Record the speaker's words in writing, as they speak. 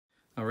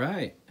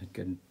right.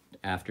 Good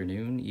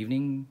afternoon,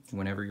 evening,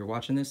 whenever you're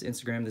watching this.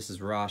 Instagram, this is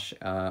Rosh.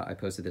 I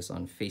posted this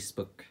on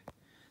Facebook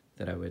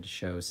that I would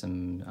show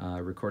some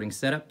recording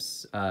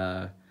setups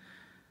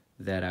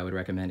that I would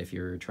recommend if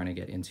you're trying to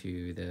get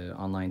into the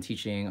online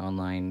teaching,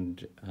 online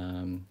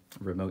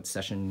remote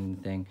session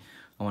thing.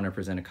 I want to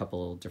present a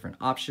couple different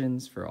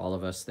options for all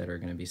of us that are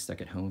going to be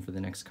stuck at home for the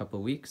next couple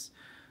of weeks.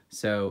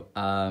 So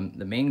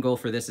the main goal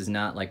for this is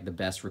not like the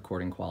best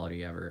recording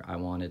quality ever. I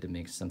wanted to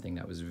make something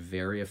that was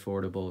very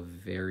affordable,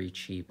 very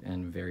cheap,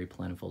 and very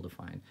plentiful to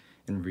find,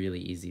 and really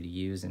easy to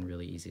use and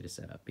really easy to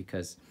set up.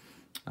 Because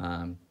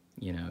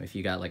you know, if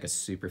you got like a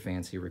super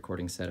fancy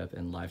recording setup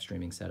and live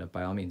streaming setup,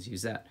 by all means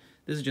use that.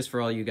 This is just for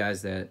all you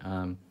guys that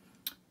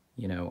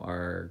you know,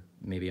 are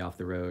maybe off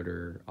the road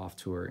or off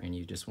tour and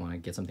you just want to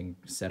get something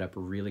set up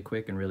really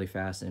quick and really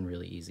fast and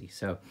really easy.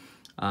 So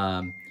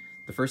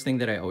the first thing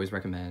that I always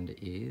recommend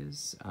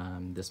is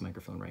this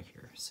microphone right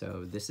here.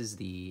 So this is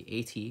the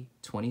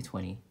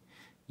AT2020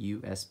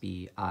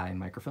 USB-I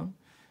microphone.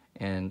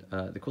 And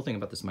the cool thing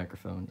about this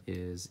microphone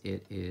is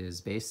it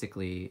is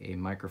basically a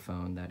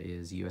microphone that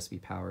is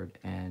USB powered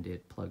and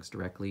it plugs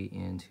directly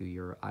into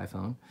your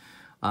iPhone.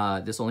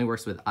 This only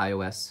works with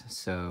iOS,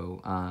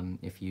 so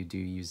if you do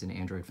use an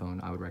Android phone,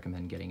 I would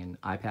recommend getting an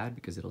iPad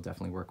because it'll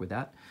definitely work with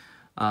that.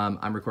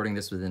 I'm recording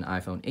this with an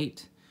iPhone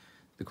 8.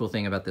 The cool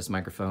thing about this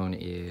microphone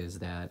is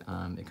that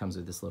it comes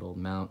with this little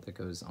mount that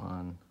goes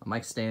on a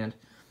mic stand.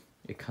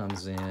 It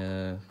comes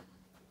in,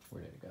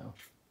 where did it go?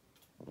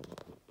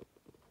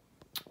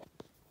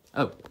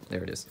 Oh,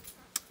 there it is.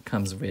 It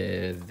comes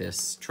with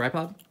this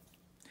tripod,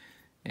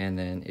 and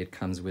then it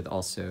comes with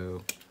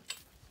also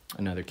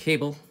another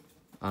cable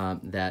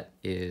that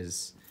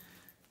is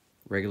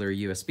regular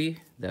USB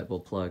that will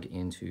plug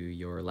into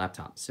your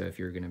laptop. So if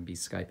you're gonna be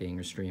Skyping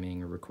or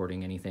streaming or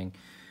recording anything,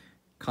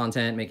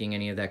 content, making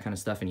any of that kind of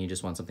stuff, and you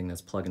just want something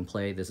that's plug and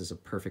play, this is a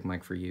perfect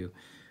mic for you.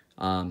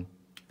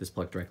 This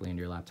plugs directly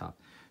into your laptop.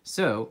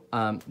 So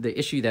the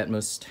issue that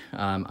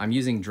I'm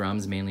using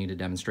drums mainly to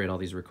demonstrate all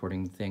these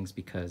recording things,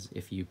 because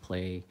if you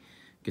play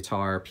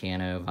guitar,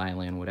 piano,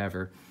 violin,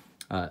 whatever,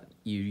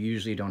 you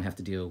usually don't have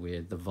to deal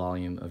with the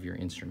volume of your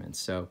instruments.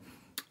 So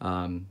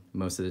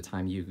most of the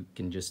time you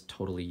can just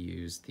totally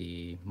use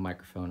the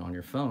microphone on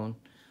your phone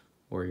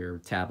or your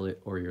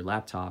tablet or your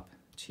laptop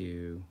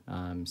to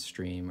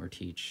stream or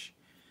teach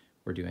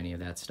or do any of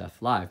that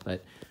stuff live.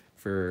 But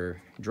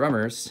for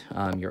drummers,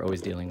 you're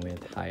always dealing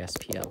with high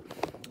SPL.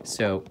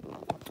 So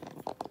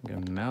I'm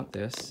going to mount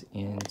this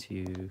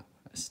into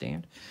a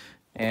stand.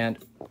 And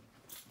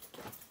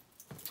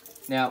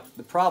now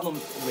the problem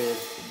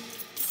with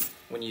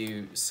when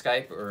you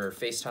Skype or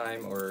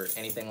FaceTime or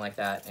anything like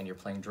that and you're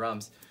playing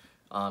drums,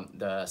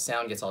 the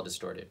sound gets all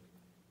distorted.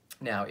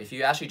 Now, if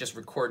you actually just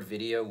record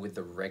video with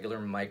the regular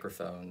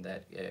microphone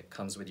that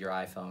comes with your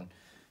iPhone,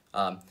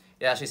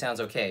 it actually sounds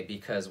okay,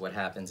 because what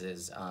happens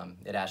is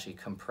it actually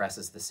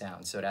compresses the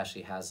sound. So it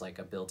actually has like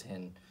a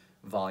built-in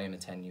volume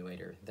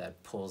attenuator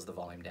that pulls the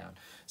volume down.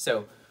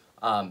 So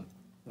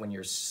when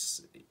you're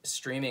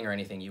streaming or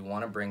anything, you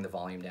want to bring the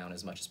volume down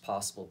as much as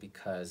possible,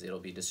 because it'll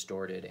be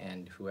distorted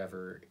and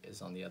whoever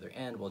is on the other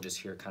end will just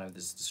hear kind of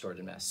this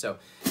distorted mess. So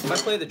if I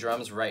play the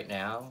drums right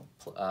now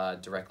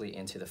directly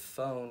into the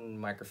phone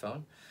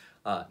microphone,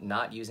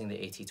 not using the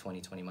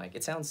AT2020 mic,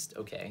 it sounds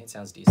okay, it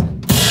sounds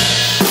decent.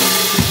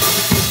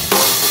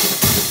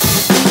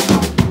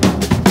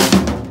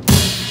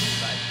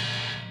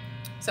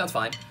 Sounds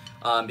fine,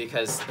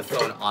 because the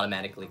phone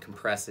automatically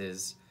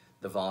compresses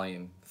the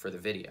volume for the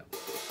video.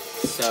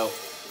 So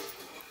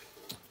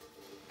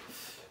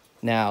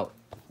now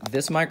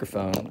this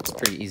microphone is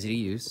pretty easy to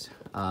use.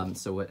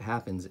 So what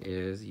happens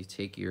is you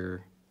take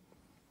your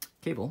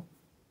cable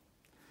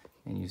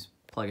and you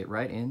plug it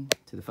right in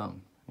to the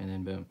phone, and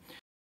then boom.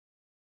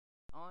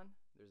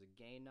 There's a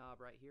gain knob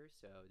right here,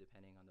 so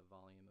depending on the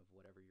volume of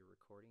whatever you're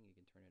recording, you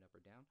can turn it up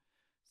or down.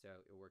 So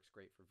it works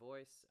great for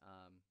voice,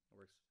 it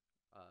works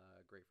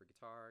great for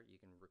guitar. You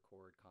can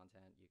record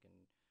content, you can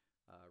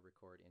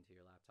record into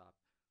your laptop,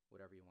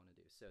 whatever you want to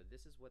do. So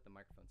this is what the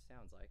microphone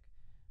sounds like.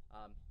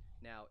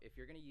 Now, if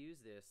you're going to use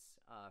this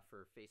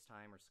for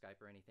FaceTime or Skype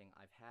or anything,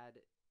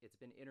 it's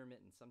been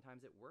intermittent.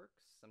 Sometimes it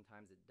works,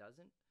 sometimes it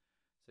doesn't.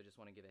 So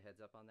just want to give a heads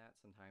up on that.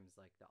 Sometimes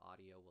like the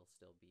audio will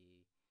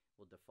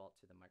default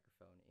to the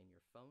microphone in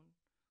your phone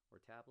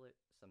or tablet.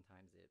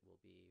 Sometimes it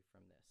will be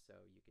from this. So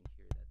you can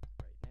hear that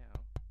right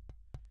now.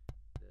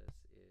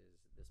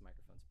 This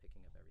microphone's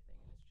picking up everything,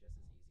 and it's just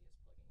as easy as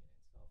plugging it in.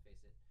 So I'll face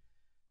it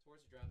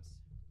towards the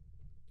drums,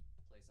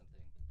 play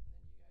something, and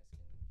then you guys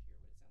can hear what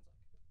it sounds like.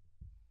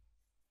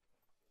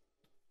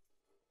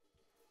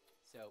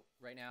 So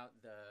right now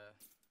the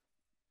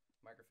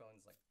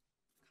microphone's like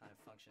kind of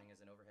functioning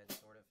as an overhead,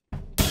 sort of.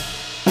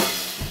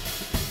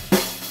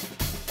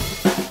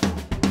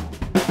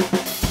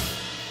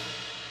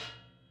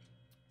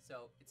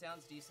 So it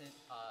sounds decent.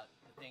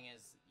 The thing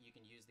is, you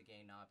can use the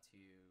gain knob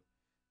to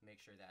make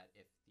sure that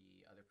if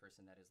the other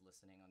person that is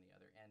listening on the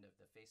other end of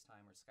the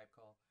FaceTime or Skype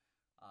call,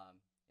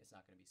 it's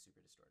not going to be super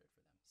distorted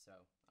for them. So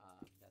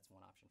that's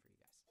one option for you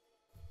guys.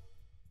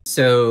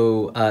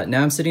 So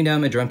now I'm sitting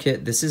down my drum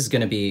kit. This is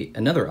going to be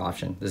another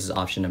option. This is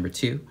option number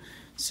 2.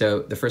 So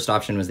the first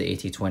option was the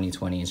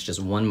AT2020. It's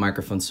just one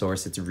microphone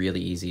source. It's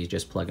really easy,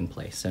 just plug and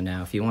play. So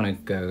now if you want to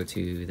go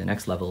to the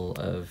next level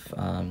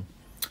of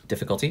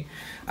difficulty,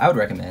 I would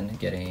recommend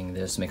getting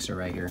this mixer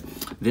right here.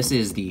 This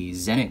is the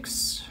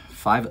Xenix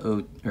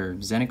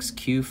Xenix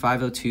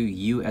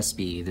Q502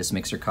 USB. This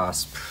mixer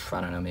costs, I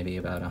don't know, maybe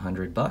about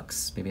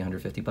 $100, maybe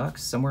 $150,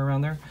 somewhere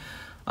around there.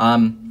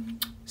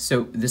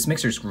 So this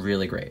mixer is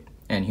really great,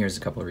 and here's a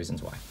couple of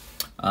reasons why.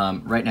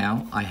 Right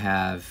now, I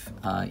have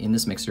in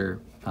this mixer,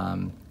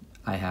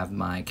 I have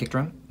my kick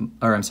drum,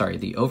 or I'm sorry,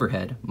 the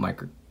overhead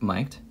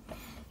mic'd.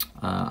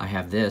 I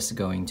have this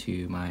going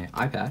to my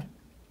iPad,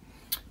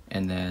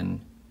 and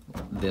then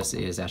this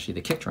is actually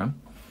the kick drum,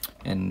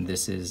 and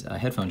this is a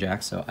headphone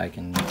jack, so I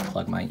can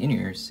plug my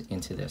in-ears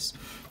into this.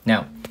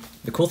 Now,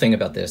 the cool thing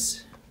about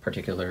this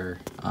particular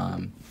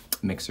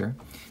mixer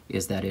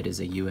is that it is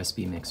a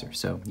USB mixer,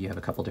 so you have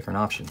a couple different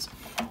options.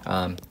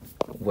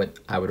 What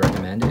I would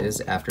recommend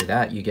is after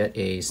that you get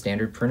a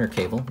standard printer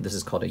cable. This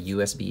is called a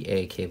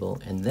USB-A cable,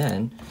 and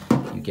then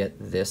you get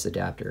this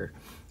adapter.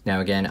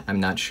 Now again, I'm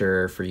not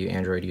sure for you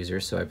Android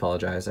users, so I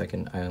apologize. I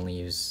only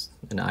use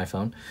an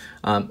iPhone,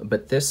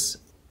 but this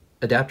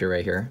adapter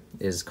right here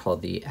is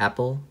called the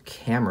Apple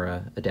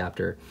camera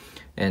adapter,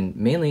 and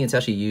mainly it's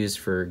actually used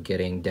for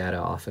getting data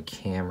off a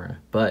camera.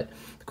 But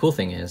the cool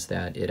thing is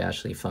that it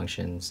actually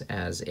functions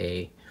as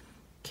a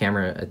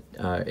camera.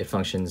 It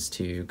functions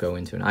to go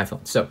into an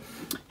iPhone. So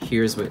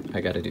here's what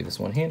I got to do this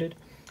one-handed.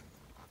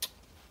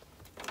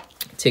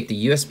 Take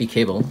the USB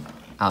cable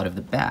out of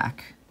the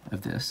back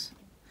of this,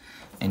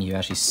 and you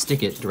actually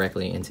stick it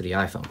directly into the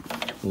iPhone.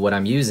 What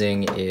I'm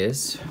using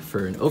is,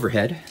 for an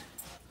overhead,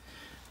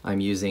 I'm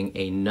using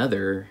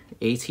another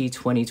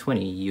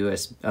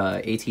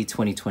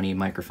AT2020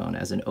 microphone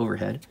as an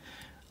overhead.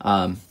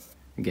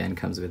 Again,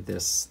 comes with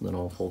this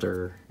little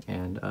holder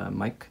and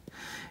mic.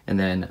 And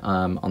then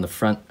on the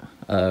front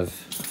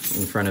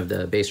in front of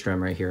the bass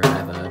drum right here, I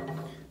have a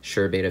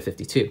Shure Beta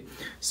 52.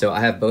 So I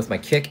have both my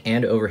kick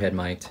and overhead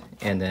mic'd,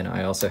 and then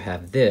I also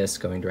have this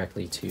going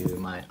directly to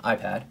my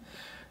iPad.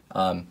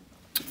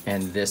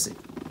 And this,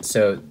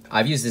 so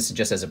I've used this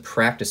just as a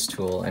practice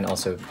tool and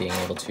also being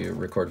able to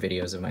record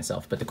videos of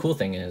myself. But the cool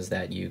thing is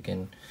that you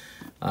can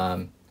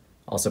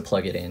also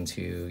plug it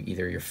into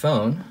either your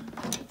phone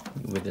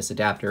with this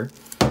adapter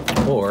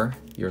or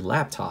your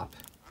laptop,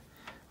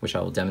 which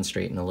I will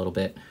demonstrate in a little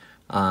bit,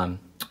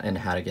 and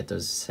how to get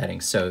those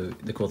settings. So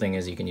the cool thing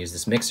is you can use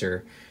this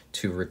mixer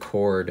to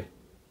record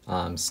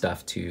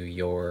stuff to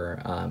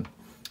your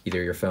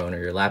either your phone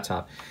or your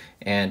laptop,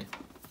 and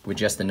with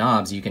just the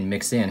knobs you can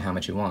mix in how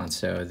much you want.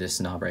 So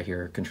this knob right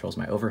here controls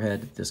my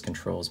overhead, this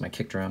controls my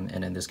kick drum,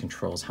 and then this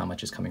controls how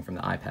much is coming from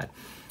the iPad.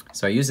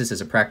 So I use this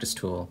as a practice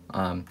tool,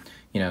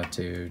 you know,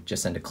 to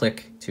just send a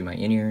click to my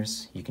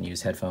in-ears. You can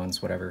use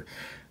headphones, whatever.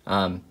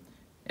 And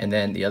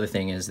then the other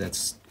thing is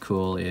that's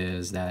cool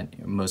is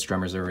that most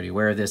drummers are already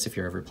aware of this. If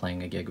you're ever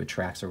playing a gig with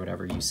tracks or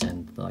whatever, you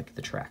send like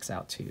the tracks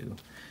out to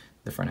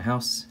the front of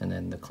house, and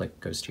then the click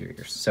goes to your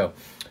ears. So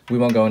we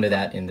won't go into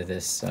that into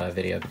this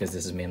video because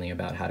this is mainly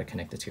about how to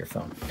connect it to your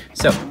phone.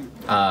 So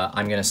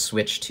I'm gonna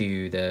switch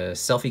to the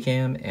selfie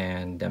cam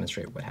and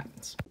demonstrate what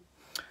happens.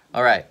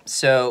 All right,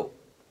 so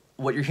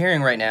what you're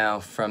hearing right now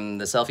from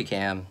the selfie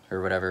cam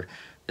or whatever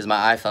is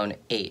my iPhone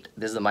 8.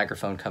 This is the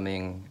microphone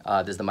coming,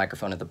 this is the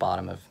microphone at the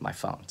bottom of my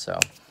phone, so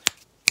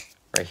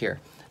right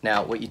here.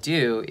 Now what you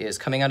do is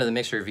coming out of the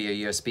mixer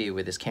via USB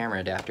with this camera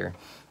adapter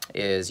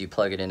is you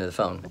plug it into the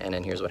phone, and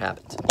then here's what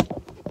happens.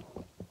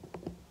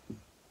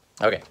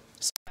 Okay,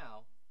 so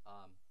now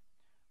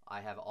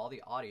I have all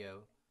the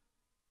audio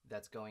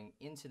that's going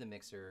into the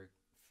mixer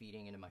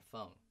feeding into my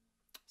phone.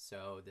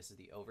 So this is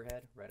the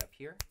overhead right up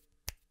here.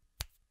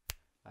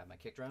 I have my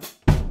kick drum.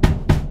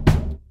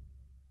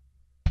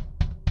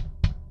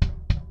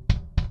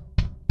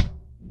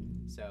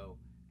 So,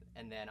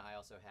 and then I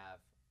also have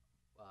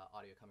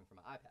audio coming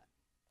from my iPad.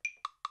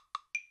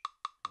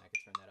 And I can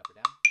turn that up or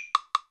down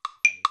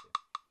if I need to.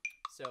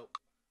 So,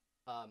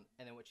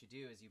 and then what you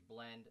do is you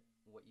blend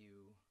what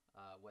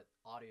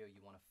audio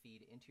you want to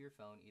feed into your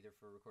phone, either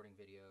for recording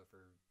video,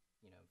 for,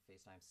 you know,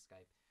 Facetime,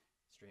 Skype,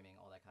 streaming,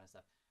 all that kind of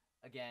stuff.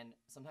 Again,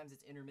 sometimes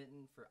it's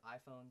intermittent for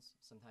iPhones.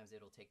 Sometimes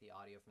it'll take the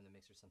audio from the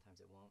mixer, sometimes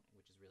it won't,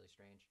 which is really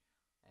strange.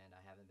 And I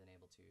haven't been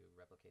able to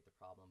replicate the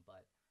problem,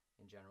 but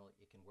in general,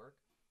 it can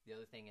work. The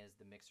other thing is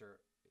the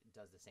mixer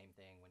does the same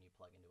thing when you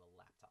plug into a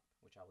laptop,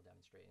 which I will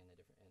demonstrate in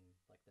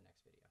like the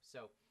next video.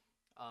 So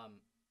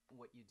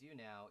what you do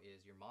now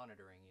is you're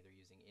monitoring, either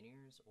using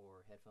in-ears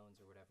or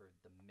headphones or whatever,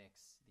 the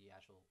mix, the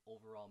actual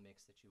overall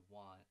mix that you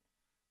want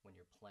when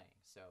you're playing.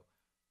 So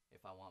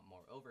if I want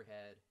more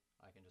overhead,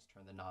 I can just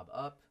turn the knob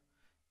up.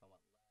 If I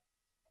want less,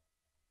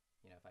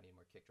 you know, if I need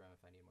more kick drum,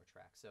 if I need more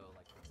track. So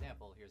like for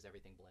example, here's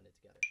everything blended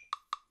together.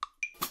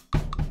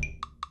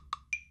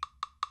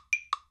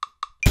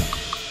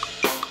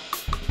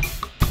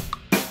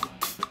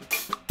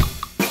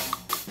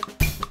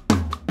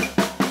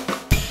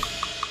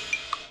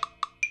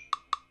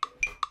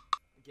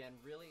 Again,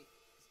 really,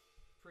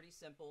 pretty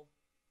simple,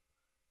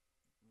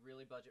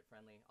 really budget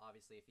friendly.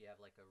 Obviously, if you have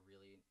like a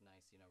really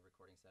nice,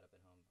 recording setup at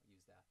home,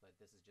 use that. But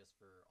this is just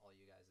for all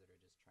you guys that are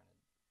just trying to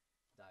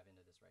dive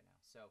into this right now.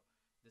 So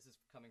this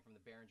is coming from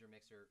the Behringer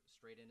mixer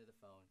straight into the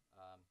phone,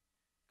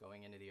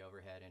 going into the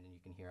overhead, and you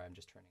can hear I'm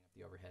just turning up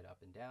the overhead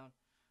up and down.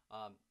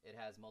 It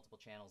has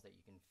multiple channels that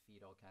you can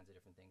feed all kinds of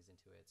different things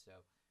into it.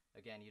 So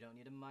again, you don't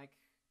need a mic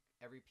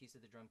every piece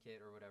of the drum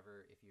kit or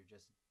whatever if you're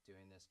just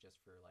doing this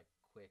just for like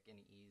quick and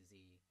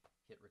easy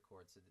hit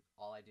record. So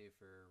all I do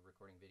for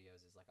recording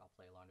videos is like I'll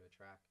play along to a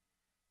track,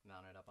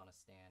 mount it up on a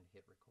stand,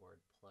 hit record,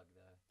 plug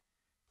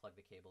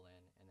the cable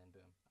in, and then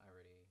boom,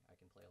 I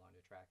can play along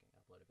to a track and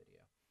upload a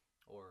video,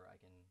 or I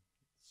can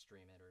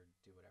stream it or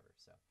do whatever.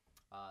 So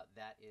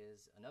that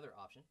is another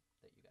option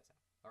that you guys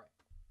have. All right.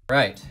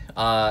 Right,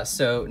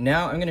 so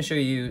now I'm going to show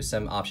you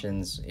some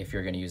options if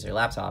you're going to use your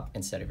laptop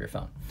instead of your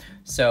phone.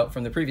 So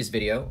from the previous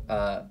video,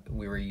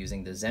 we were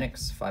using the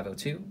Xenix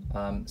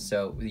 502,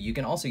 so you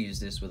can also use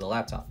this with a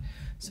laptop.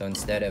 So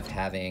instead of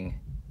having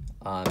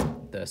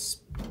the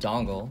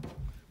dongle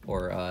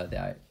or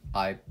the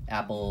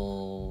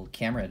Apple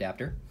camera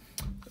adapter,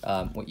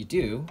 what you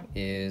do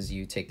is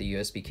you take the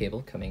USB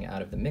cable coming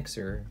out of the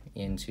mixer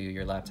into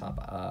your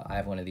laptop. I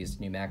have one of these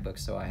new MacBooks,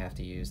 so I have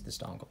to use this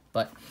dongle.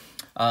 But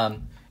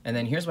and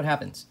then here's what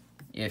happens.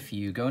 If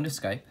you go into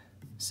Skype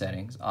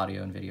settings,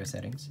 audio and video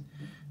settings,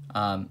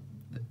 I'm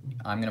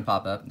going to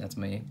pop up. That's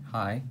me.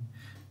 Hi.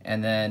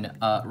 And then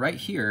right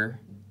here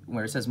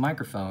where it says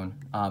microphone,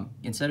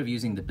 instead of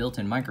using the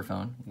built-in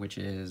microphone, which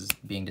is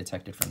being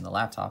detected from the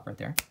laptop right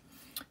there,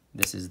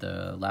 this is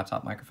the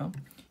laptop microphone,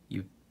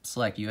 you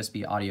select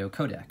USB audio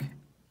codec.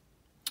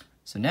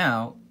 So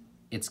now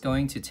it's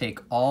going to take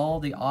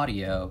all the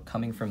audio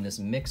coming from this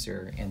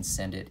mixer and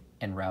send it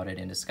and route it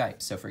into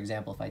Skype. So for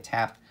example, if I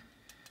tap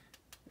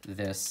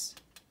this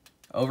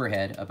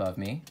overhead above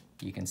me,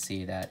 you can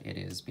see that it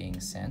is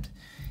being sent.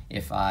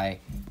 If I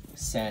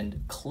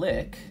send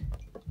click,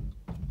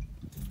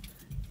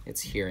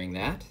 it's hearing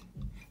that.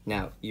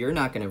 Now, you're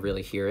not going to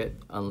really hear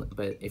it,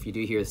 but if you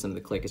do hear some of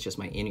the click, it's just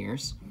my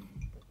in-ears.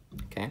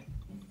 Okay.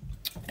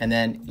 And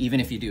then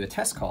even if you do a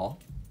test call,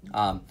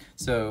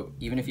 so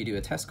even if you do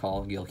a test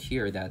call, you'll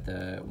hear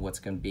that what's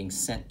being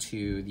sent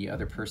to the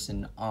other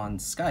person on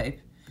Skype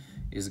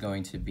is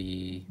going to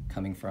be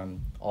coming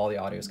from, all the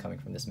audio is coming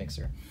from this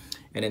mixer.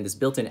 And then this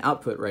built-in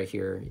output right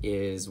here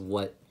is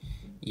what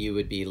you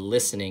would be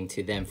listening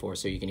to them for.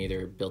 So you can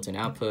either built-in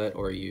output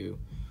or you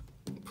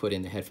put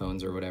in the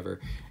headphones or whatever.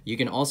 You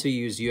can also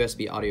use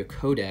USB audio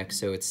codec,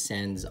 so it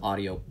sends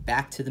audio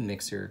back to the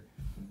mixer.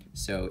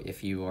 So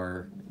if you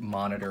are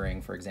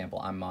monitoring, for example,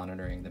 I'm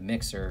monitoring the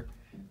mixer,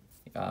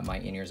 my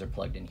in-ears are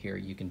plugged in here,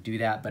 you can do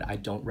that, but I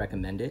don't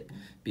recommend it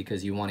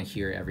because you want to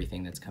hear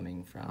everything that's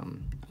coming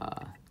from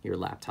your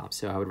laptop.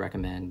 So I would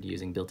recommend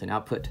using built-in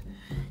output.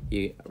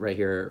 Right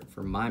here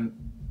for my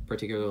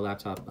particular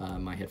laptop,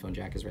 my headphone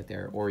jack is right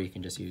there, or you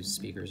can just use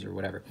speakers or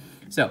whatever.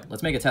 So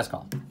let's make a test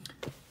call.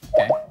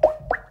 Okay.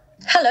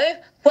 Hello,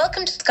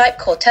 welcome to Skype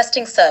call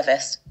testing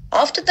service.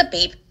 After the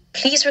beep,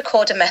 please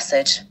record a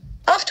message.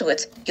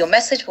 Afterwards, your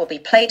message will be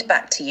played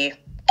back to you.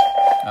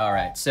 All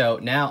right, so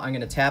now I'm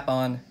going to tap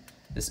on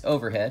this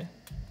overhead.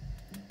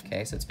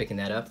 Okay, so it's picking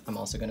that up. I'm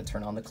also going to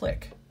turn on the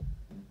click.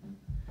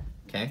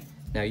 Okay,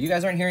 now you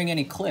guys aren't hearing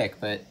any click,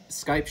 but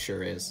Skype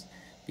sure is,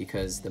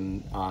 because the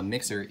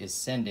mixer is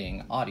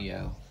sending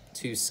audio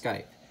to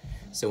Skype.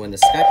 So when the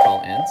Skype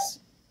call ends,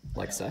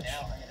 like such,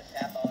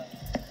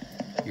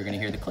 you're going to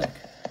hear the click.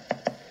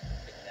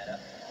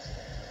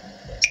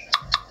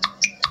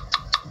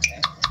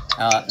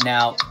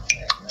 Now,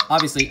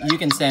 obviously, you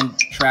can send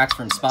tracks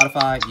from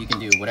Spotify. You can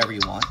do whatever you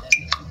want.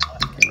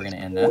 Okay, we're going to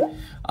end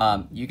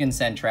that. You can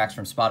send tracks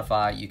from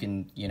Spotify. You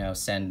can,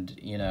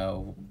 send,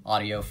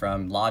 audio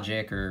from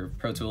Logic or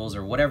Pro Tools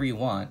or whatever you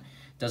want.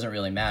 Doesn't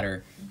really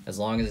matter as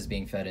long as it's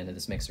being fed into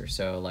this mixer.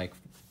 So, like,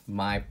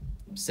 my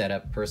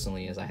setup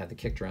personally is I have the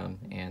kick drum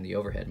and the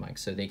overhead mic,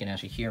 so they can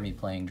actually hear me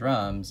playing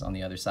drums on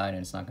the other side,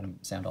 and it's not going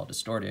to sound all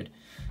distorted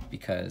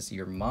because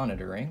you're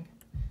monitoring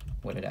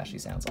what it actually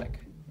sounds like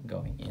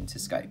going into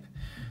Skype.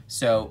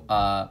 So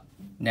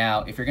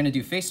now if you're going to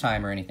do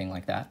FaceTime or anything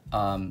like that,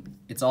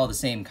 it's all the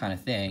same kind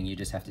of thing. You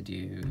just have to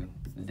do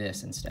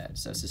this instead.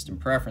 So system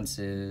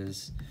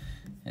preferences,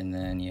 and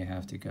then you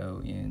have to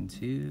go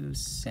into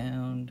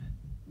sound,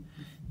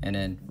 and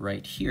then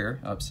right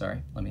here, oh,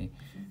 sorry, let me,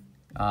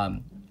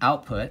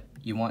 output,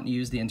 you want to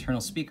use the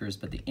internal speakers,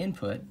 but the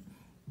input,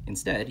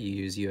 instead, you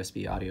use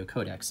USB audio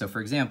codec. So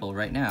for example,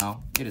 right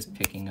now, it is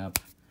picking up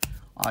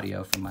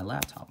audio from my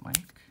laptop mic.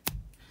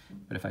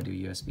 But if I do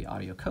USB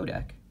audio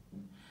codec,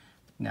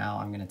 now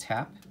I'm going to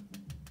tap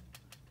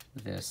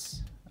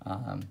this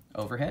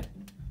overhead,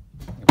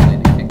 play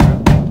the kick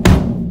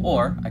drum,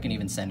 or I can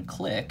even send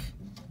click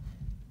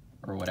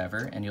or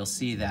whatever, and you'll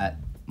see that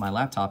my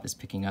laptop is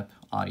picking up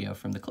audio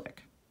from the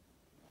click.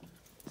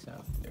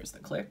 So there's the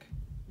click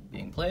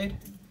being played.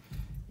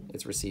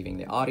 It's receiving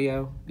the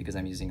audio because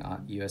I'm using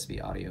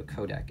USB audio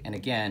codec. And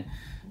again,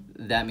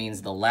 that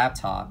means the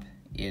laptop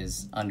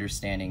is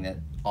understanding that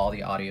all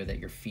the audio that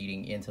you're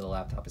feeding into the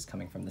laptop is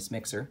coming from this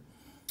mixer,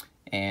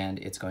 and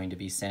it's going to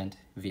be sent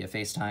via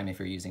FaceTime if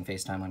you're using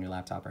FaceTime on your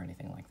laptop or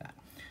anything like that.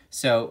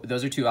 So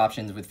those are two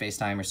options with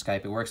FaceTime or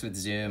Skype. It works with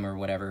Zoom or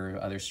whatever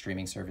other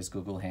streaming service,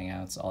 Google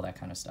Hangouts, all that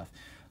kind of stuff.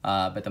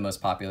 But the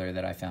most popular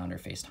that I found are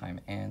FaceTime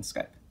and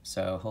Skype.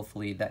 So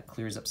hopefully that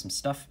clears up some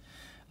stuff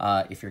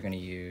if you're going to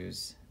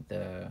use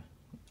the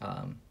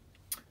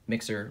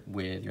mixer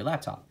with your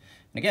laptop.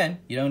 And again,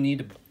 you don't need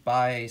to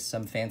buy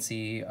some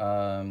fancy,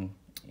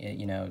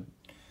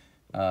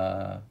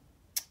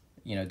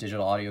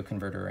 digital audio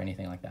converter or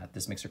anything like that.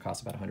 This mixer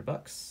costs about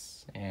 $100.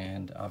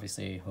 And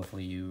obviously,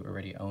 hopefully you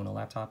already own a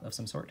laptop of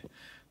some sort.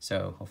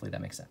 So hopefully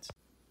that makes sense.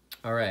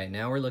 All right,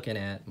 now we're looking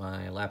at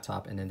my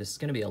laptop, and then this is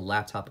going to be a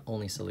laptop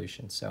only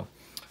solution. So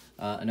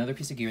another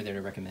piece of gear that I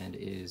recommend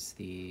is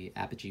the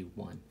Apogee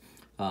One.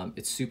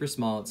 It's super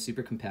small, it's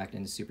super compact,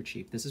 and it's super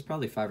cheap. This is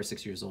probably 5 or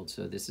 6 years old,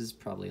 so this is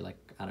probably like,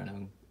 I don't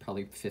know,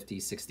 probably 50,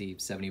 60,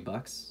 70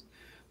 bucks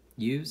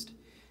used.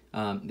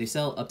 They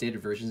sell updated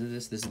versions of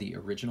this. This is the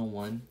original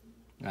one,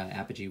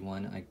 Apogee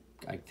One.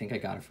 I think I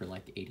got it for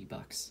like 80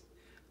 bucks.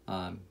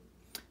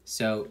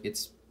 So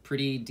it's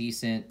pretty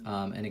decent,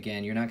 and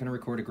again, you're not going to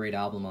record a great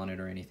album on it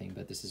or anything,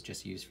 but this is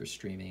just used for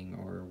streaming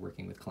or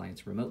working with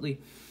clients remotely.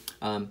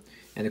 And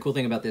the cool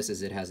thing about this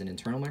is it has an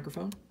internal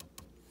microphone.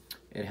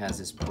 It has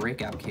this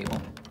breakout cable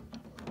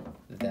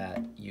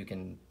that you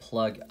can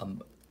plug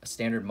a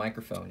standard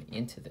microphone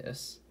into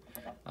this.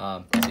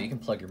 So you can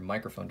plug your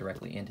microphone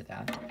directly into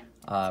that.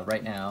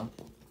 Right now,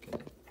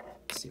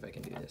 let's see if I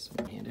can do this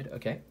one-handed.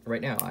 Okay,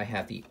 right now I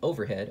have the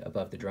overhead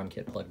above the drum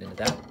kit plugged into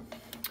that.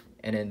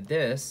 And then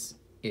this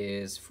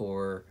is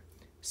for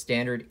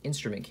standard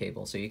instrument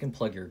cable. So you can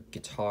plug your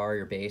guitar,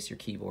 your bass, your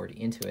keyboard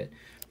into it.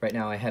 Right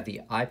now I have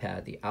the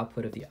iPad, the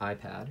output of the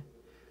iPad,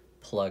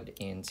 plugged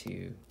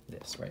into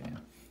this right now.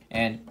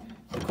 And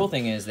the cool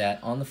thing is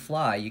that on the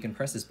fly, you can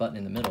press this button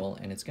in the middle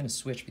and it's gonna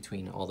switch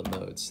between all the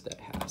modes that it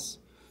has.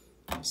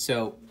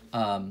 So,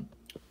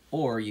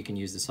 or you can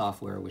use the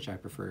software, which I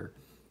prefer.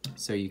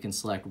 So you can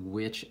select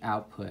which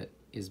output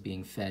is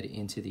being fed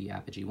into the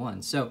Apogee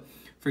One. So,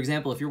 for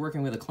example, if you're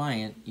working with a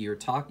client, you're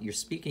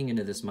speaking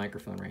into this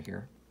microphone right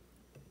here,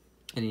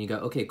 and then you go,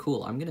 okay,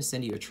 cool, I'm gonna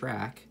send you a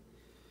track,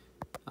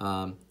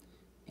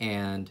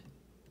 and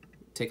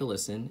take a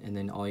listen, and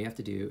then all you have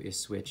to do is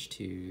switch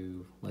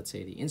to, let's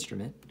say, the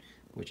instrument,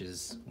 which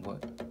is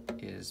what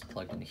is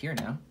plugged into here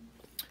now.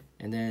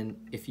 And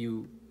then if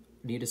you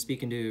need to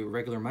speak into a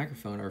regular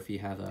microphone, or if you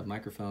have a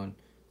microphone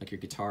like your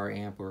guitar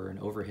amp or an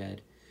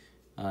overhead,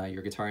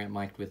 your guitar amp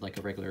mic'd with like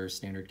a regular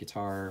standard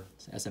guitar,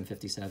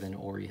 SM57,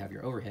 or you have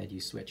your overhead,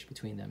 you switch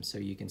between them. So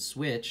you can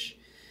switch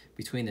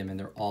between them and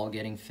they're all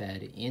getting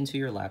fed into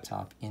your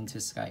laptop, into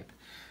Skype.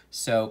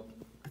 So,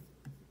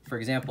 for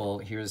example,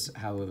 here's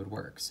how it would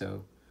work.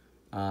 So,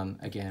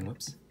 again,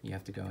 whoops, you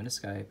have to go into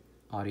Skype,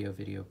 audio,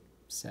 video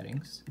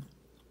settings.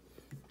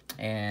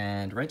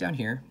 And right down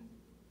here,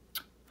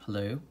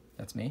 hello,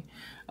 that's me.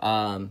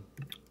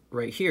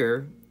 Right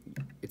here,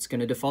 it's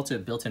gonna default to a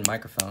built-in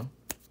microphone.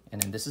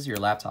 And then this is your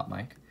laptop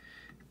mic,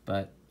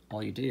 but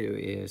all you do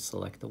is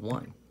select the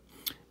one.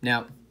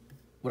 Now,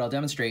 what I'll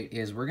demonstrate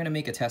is we're gonna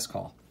make a test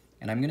call,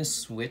 and I'm gonna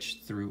switch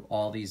through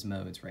all these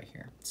modes right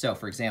here. So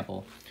for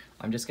example,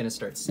 I'm just gonna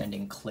start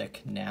sending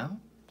click now.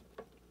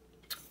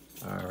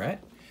 All right,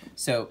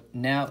 so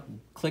now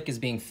click is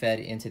being fed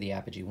into the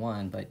Apogee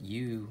One, but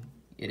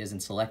it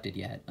isn't selected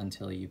yet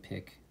until you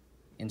pick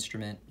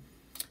instrument.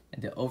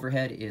 And the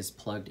overhead is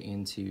plugged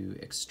into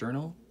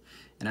external,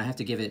 and I have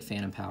to give it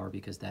phantom power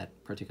because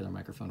that particular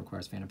microphone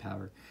requires phantom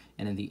power.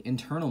 And then the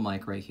internal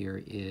mic right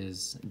here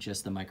is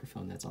just the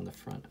microphone that's on the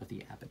front of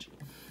the Apogee.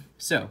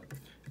 So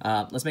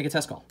let's make a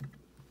test call.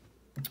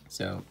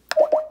 So,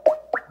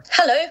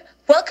 hello,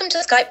 welcome to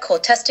Skype call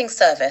testing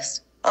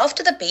service.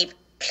 After the beep,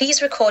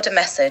 please record a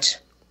message.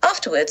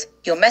 Afterwards,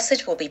 your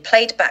message will be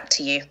played back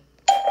to you.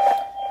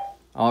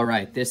 All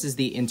right, this is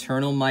the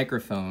internal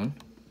microphone.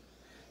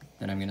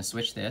 Then I'm gonna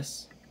switch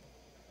this.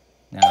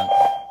 Now,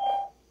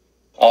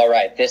 all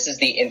right, this is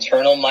the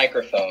internal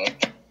microphone.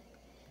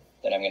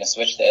 Then I'm gonna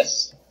switch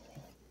this.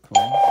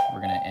 Cool,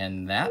 we're gonna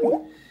end that.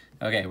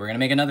 Okay, we're gonna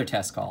make another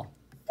test call.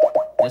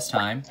 This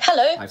time,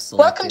 hello, I've selected...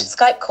 welcome to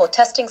Skype call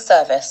testing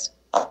service.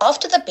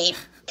 After the beep,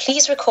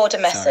 please record a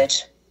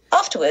message. Sorry.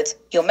 Afterwards,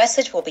 your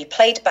message will be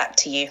played back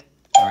to you.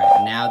 All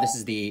right, now this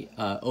is the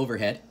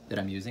overhead that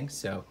I'm using.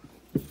 So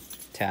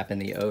tap in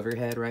the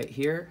overhead right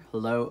here.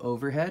 Hello,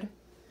 overhead.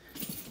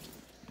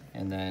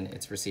 And then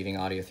it's receiving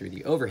audio through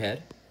the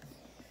overhead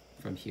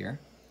from here.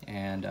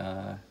 And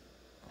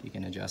you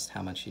can adjust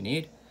how much you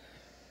need.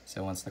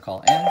 So once the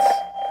call ends,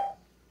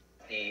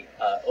 the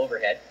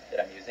overhead that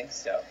I'm using.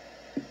 So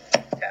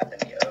tap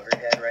in the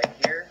overhead right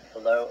here.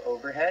 Hello,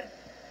 overhead.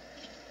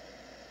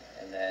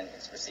 And then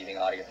it's receiving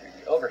audio through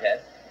the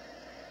overhead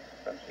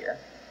from here.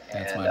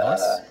 That's my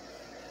voice.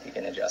 You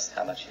can adjust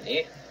how much you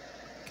need.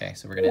 Okay,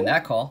 so we're gonna end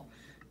that call.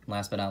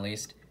 Last but not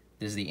least,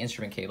 this is the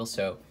instrument cable.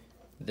 So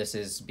this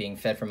is being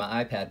fed from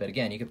my iPad, but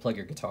again, you could plug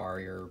your guitar,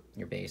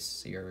 your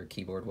bass, your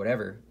keyboard,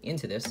 whatever,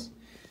 into this,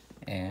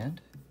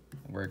 and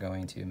we're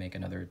going to make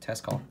another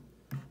test call.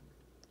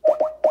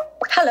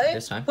 Hello,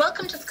 This time,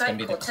 welcome to it's gonna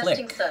be Skype the call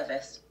testing click.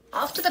 service.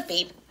 After the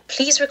beep,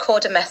 please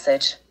record a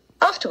message.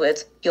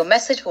 Afterwards, your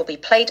message will be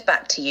played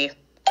back to you.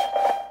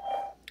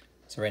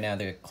 So right now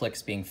the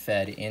click's being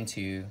fed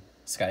into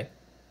Skype,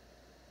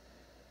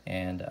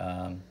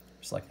 and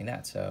selecting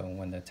that. So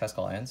when the test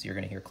call ends, you're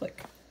going to hear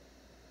click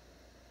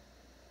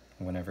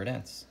whenever it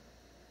ends.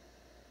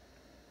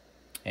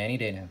 Any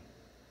day now.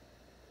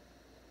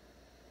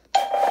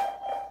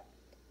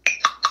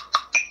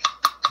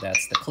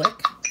 That's the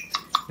click.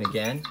 And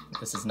again,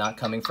 this is not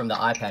coming from the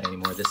iPad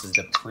anymore. This is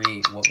the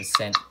what was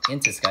sent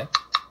into Skype.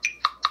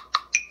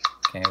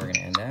 Okay, we're going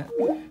to end that.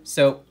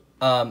 So,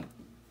 and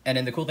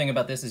then the cool thing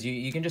about this is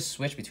you can just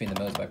switch between the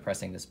modes by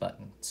pressing this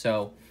button.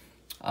 So,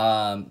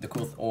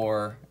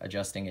 or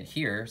adjusting it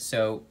here.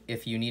 So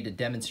if you need to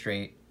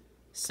demonstrate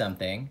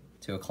something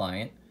to a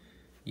client,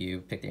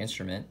 you pick the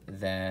instrument.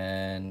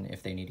 Then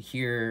if they need to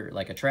hear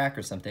like a track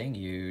or something,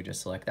 you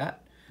just select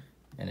that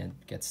and it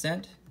gets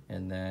sent.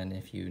 And then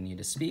if you need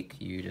to speak,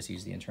 you just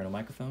use the internal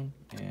microphone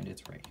and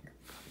it's right here.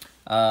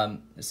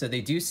 So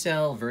they do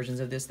sell versions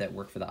of this that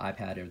work for the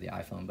iPad or the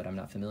iPhone, but I'm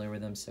not familiar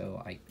with them,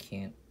 so I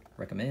can't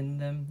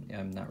recommend them.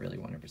 I'm not really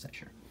 100%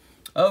 sure.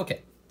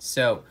 Okay,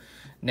 so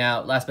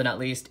now last but not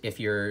least, if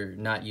you're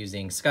not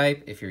using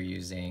Skype, if you're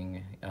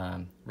using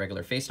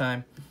regular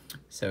FaceTime,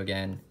 so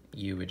again,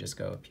 you would just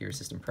go up here,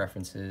 System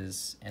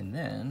Preferences, and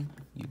then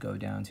you go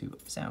down to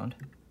Sound.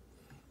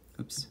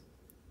 Oops.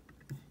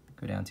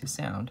 Go down to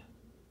Sound.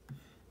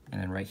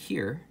 And then right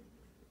here,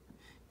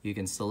 you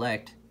can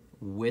select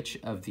which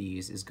of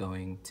these is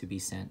going to be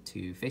sent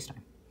to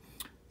FaceTime.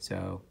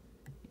 So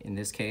in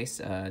this case,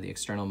 the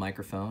external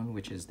microphone,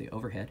 which is the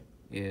overhead,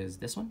 is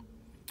this one.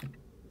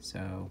 So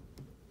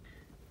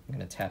I'm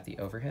gonna tap the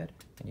overhead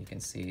and you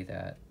can see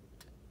that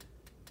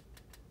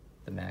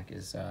the Mac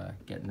is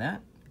getting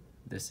that.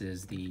 This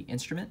is the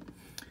instrument.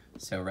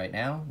 So right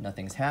now,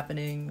 nothing's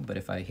happening, but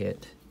if I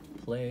hit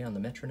play on the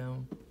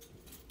metronome,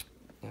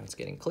 now it's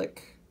getting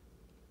click.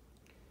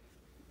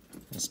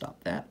 And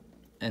stop that.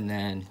 And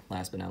then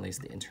last but not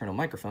least, the internal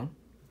microphone.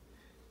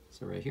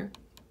 So right here.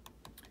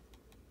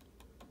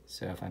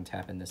 So if I'm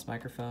tapping this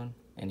microphone,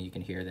 and you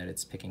can hear that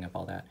it's picking up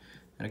all that.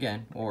 And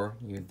again,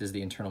 this is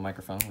the internal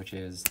microphone, which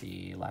is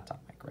the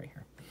laptop mic right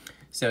here.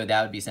 So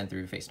that would be sent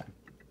through FaceTime.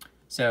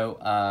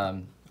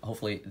 So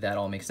hopefully that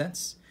all makes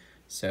sense.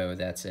 So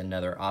that's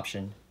another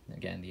option.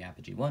 Again, the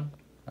Apogee one,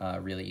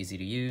 really easy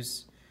to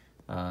use.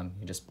 You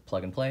just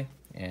plug and play,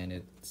 and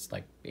it's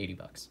like 80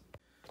 bucks.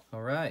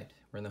 All right,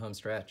 we're in the home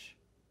stretch.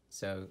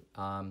 So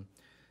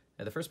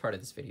the first part of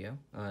this video,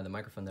 the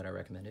microphone that I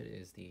recommended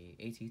is the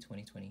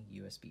AT2020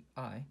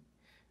 USB-I.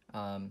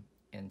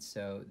 And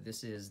so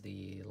this is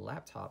the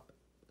laptop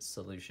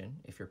solution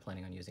if you're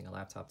planning on using a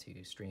laptop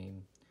to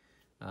stream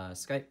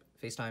Skype,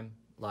 FaceTime,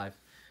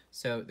 live.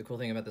 So the cool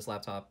thing about this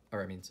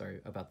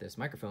about this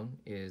microphone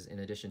is in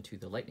addition to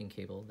the lightning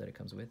cable that it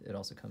comes with, it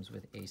also comes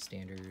with a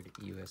standard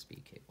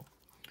USB cable.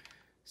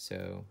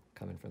 So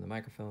coming from the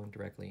microphone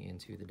directly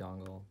into the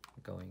dongle,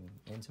 going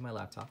into my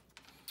laptop.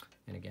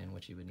 And again,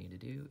 what you would need to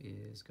do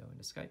is go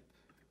into Skype,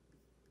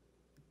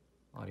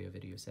 audio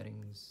video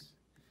settings,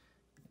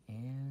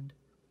 and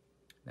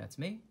that's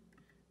me.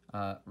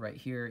 Right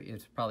here,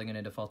 it's probably going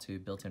to default to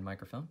built-in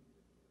microphone,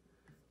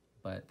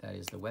 but that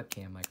is the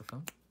webcam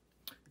microphone.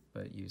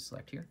 But you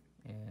select here,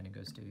 and it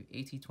goes to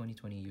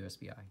AT2020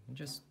 USB-I. And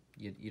just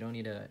you don't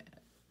need to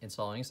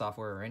install any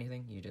software or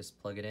anything. You just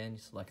plug it in, you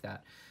select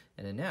that,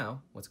 and then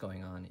now what's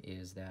going on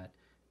is that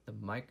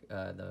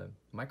the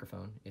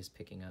microphone is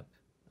picking up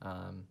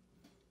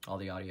all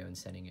the audio and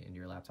sending it into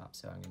your laptop.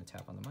 So I'm going to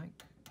tap on the mic.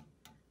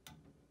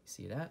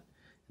 See that?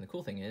 And the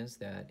cool thing is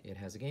that it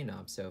has a gain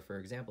knob. So for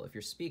example, if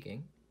you're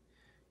speaking,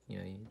 you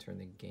turn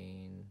the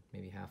gain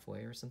maybe halfway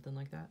or something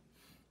like that.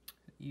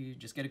 You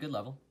just get a good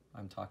level.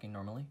 I'm talking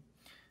normally.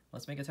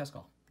 Let's make a test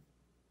call.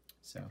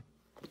 So.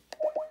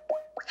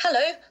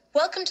 Hello,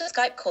 welcome to the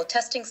Skype call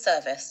testing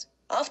service.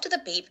 After the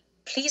beep,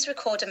 please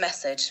record a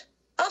message.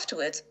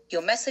 Afterwards,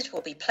 your message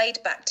will be played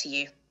back to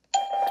you.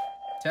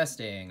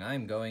 Testing.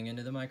 I'm going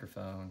into the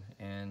microphone,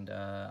 and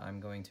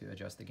I'm going to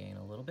adjust the gain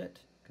a little bit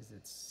because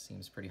it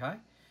seems pretty high.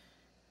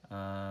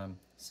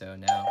 So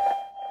now.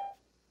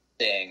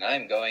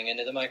 I'm going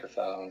into the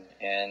microphone,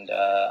 and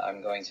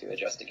I'm going to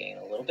adjust the gain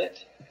a little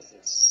bit because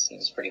it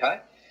seems pretty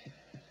high.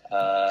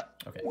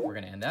 Okay, we're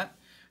going to end that.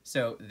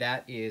 So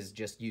that is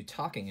just you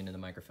talking into the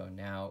microphone.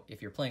 Now,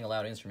 if you're playing a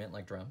loud instrument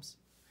like drums,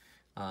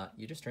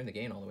 you just turn the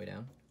gain all the way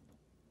down.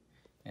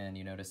 And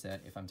you notice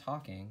that if I'm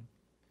talking,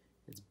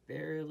 it's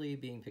barely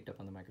being picked up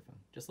on the microphone.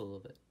 Just a little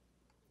bit.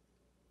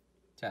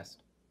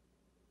 Test.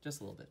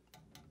 Just a little bit.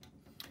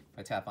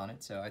 I tap on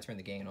it, so I turn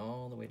the gain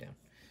all the way down.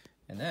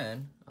 And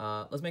then,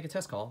 let's make a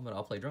test call, but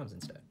I'll play drums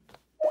instead.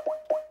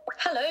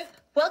 Hello,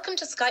 welcome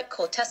to Skype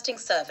call testing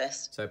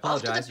service. So I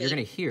apologize, you're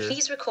going to hear...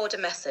 Please record a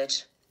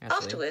message.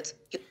 Afterwards,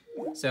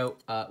 So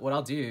what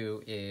I'll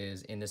do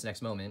is in this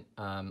next moment,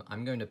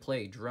 I'm going to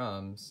play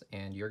drums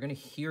and you're going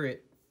to hear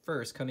it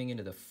first coming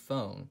into the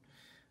phone.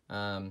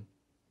 And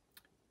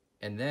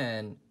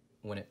then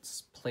when it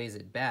plays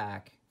it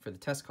back for the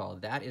test call,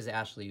 that is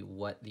actually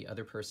what the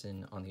other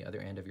person on the other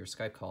end of your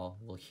Skype call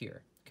will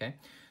hear, okay?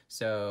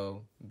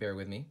 So bear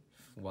with me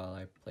while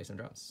I play some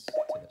drums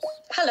to this.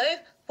 Hello,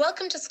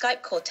 welcome to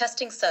Skype call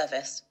testing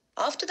service.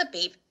 After the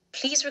beep,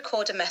 please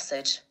record a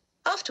message.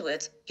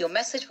 Afterwards, your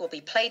message will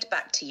be played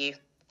back to you.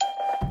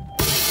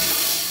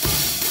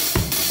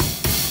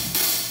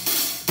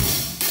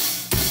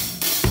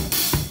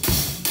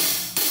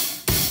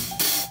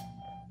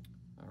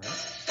 All right.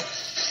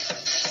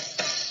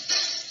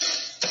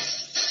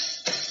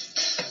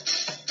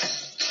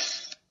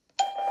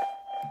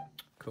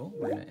 Cool,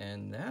 we're gonna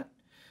end that.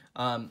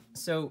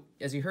 So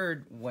as you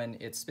heard, when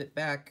it spit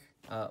back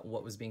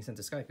what was being sent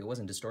to Skype, it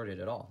wasn't distorted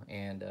at all.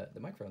 And the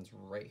microphone's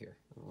right here,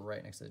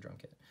 right next to the drum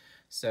kit.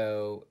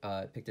 So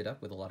it picked it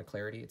up with a lot of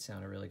clarity. It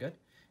sounded really good.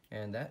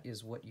 And that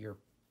is what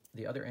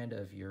the other end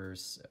of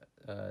yours,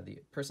 the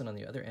person on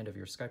the other end of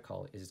your Skype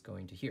call is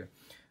going to hear.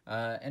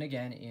 And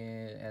again,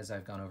 as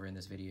I've gone over in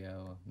this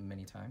video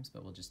many times,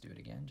 but we'll just do it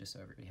again just so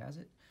everybody has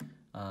it.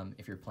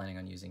 If you're planning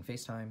on using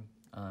Facetime,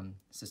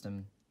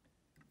 system,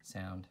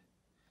 sound,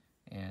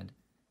 and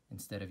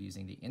instead of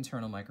using the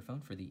internal microphone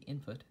for the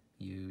input,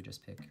 you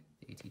just pick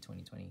the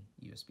AT2020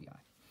 USB-I.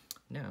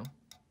 Now,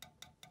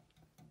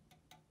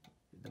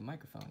 the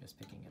microphone is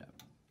picking it up.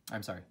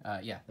 I'm sorry,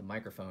 yeah, the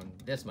microphone,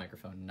 this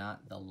microphone,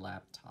 not the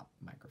laptop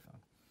microphone.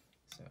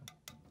 So,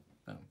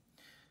 boom.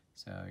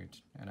 So,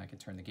 and I can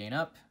turn the gain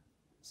up,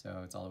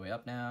 so it's all the way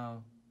up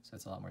now, so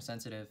it's a lot more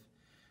sensitive,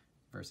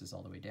 versus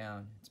all the way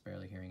down, it's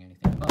barely hearing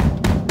anything above.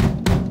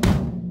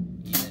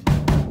 Even,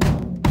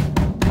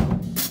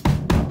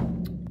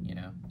 you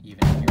know,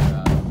 even if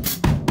you're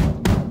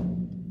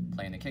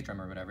playing the kick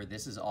drum or whatever,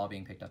 this is all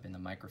being picked up in the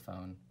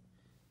microphone,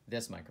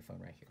 this microphone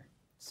right here.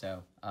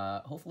 So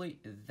hopefully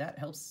that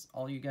helps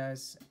all you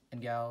guys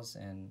and gals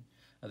and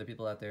other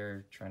people out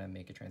there trying to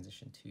make a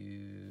transition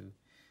to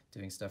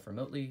doing stuff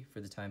remotely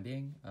for the time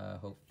being.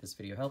 Hope this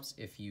video helps.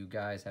 If you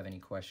guys have any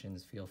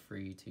questions, feel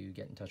free to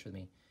get in touch with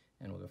me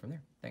and we'll go from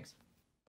there. Thanks.